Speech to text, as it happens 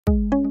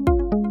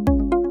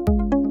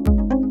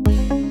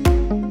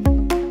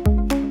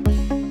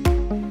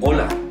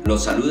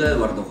Los saluda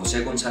Eduardo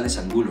José González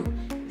Angulo,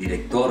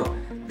 director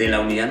de la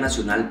Unidad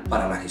Nacional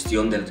para la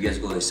Gestión del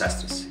Riesgo de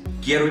Desastres.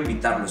 Quiero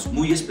invitarlos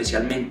muy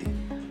especialmente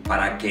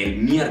para que el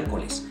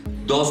miércoles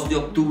 2 de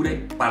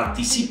octubre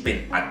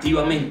participen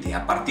activamente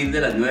a partir de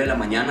las 9 de la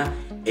mañana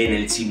en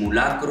el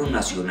Simulacro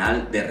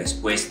Nacional de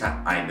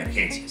Respuesta a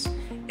Emergencias.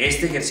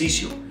 Este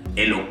ejercicio,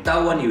 el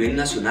 8º a nivel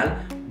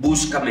nacional,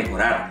 busca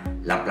mejorar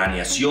la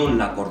planeación,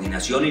 la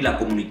coordinación y la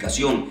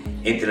comunicación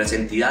entre las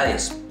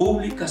entidades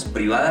públicas,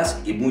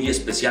 privadas y muy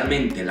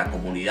especialmente la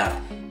comunidad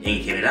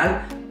en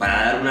general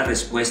para dar una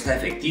respuesta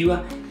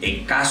efectiva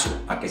en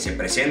caso a que se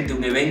presente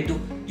un evento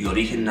de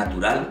origen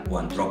natural o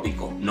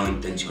antrópico no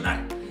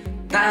intencional.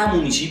 Cada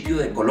municipio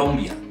de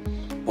Colombia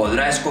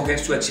podrá escoger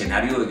su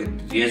escenario de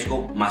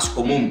riesgo más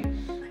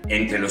común,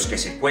 entre los que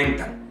se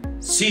cuentan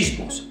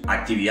sismos,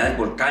 actividades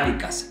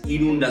volcánicas,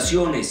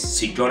 inundaciones,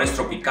 ciclones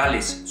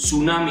tropicales,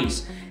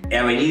 tsunamis,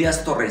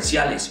 avenidas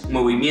torrenciales,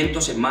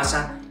 movimientos en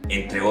masa,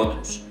 entre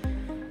otros.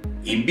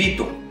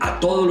 Invito a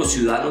todos los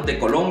ciudadanos de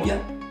Colombia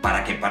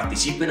para que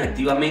participen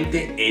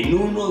activamente en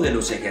uno de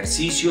los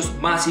ejercicios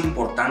más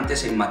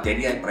importantes en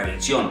materia de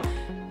prevención,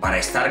 para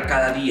estar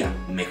cada día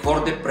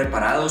mejor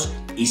preparados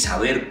y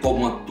saber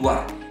cómo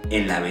actuar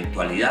en la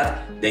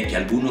eventualidad de que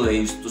alguno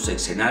de estos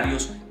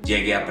escenarios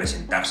llegue a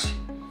presentarse.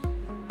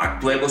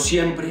 Actuemos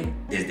siempre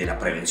desde la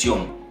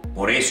prevención.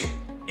 Por eso,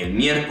 el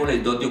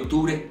miércoles 2 de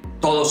octubre,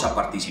 todos a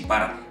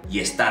participar y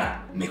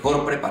estar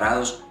mejor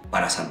preparados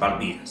para salvar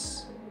vidas.